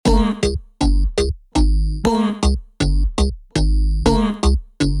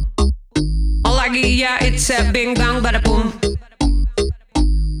yeah, it's a bing bang bada boom.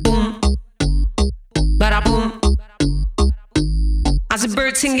 Boom. Bada boom. As a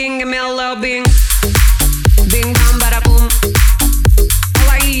bird singing a melody. Bing bang bada boom.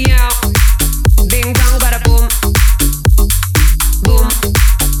 Oh yeah. Bing bang bada boom. Boom.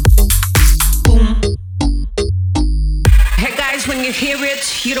 Boom. Hey guys, when you hear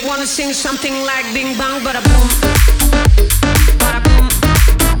it, you don't wanna sing something like bing bang bada boom. Bada boom.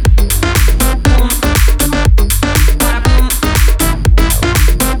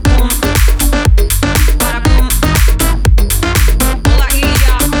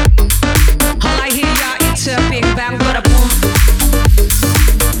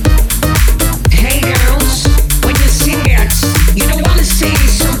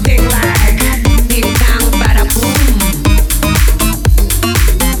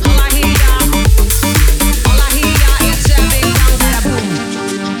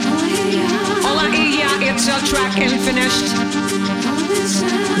 Finished.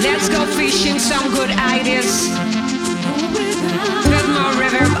 Let's go fishing some good ideas. With more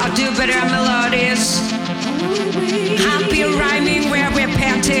reverb, I'll do better melodies. Happy rhyming where we're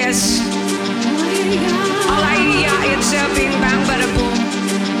panties. All I hear, it's a bing bang bada boom.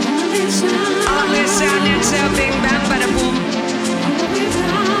 All I listen, it's a bing bang bada boom.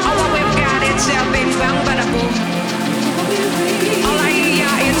 All what we've got, it's a bing bang bada boom. All I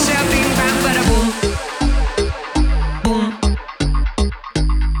hear, it's a bing bang bada boom.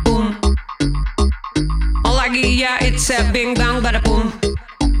 Yeah, it's a bing bang bada boom.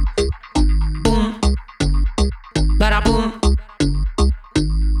 Boom. Bada boom.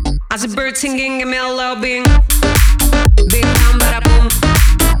 As a bird singing a melody.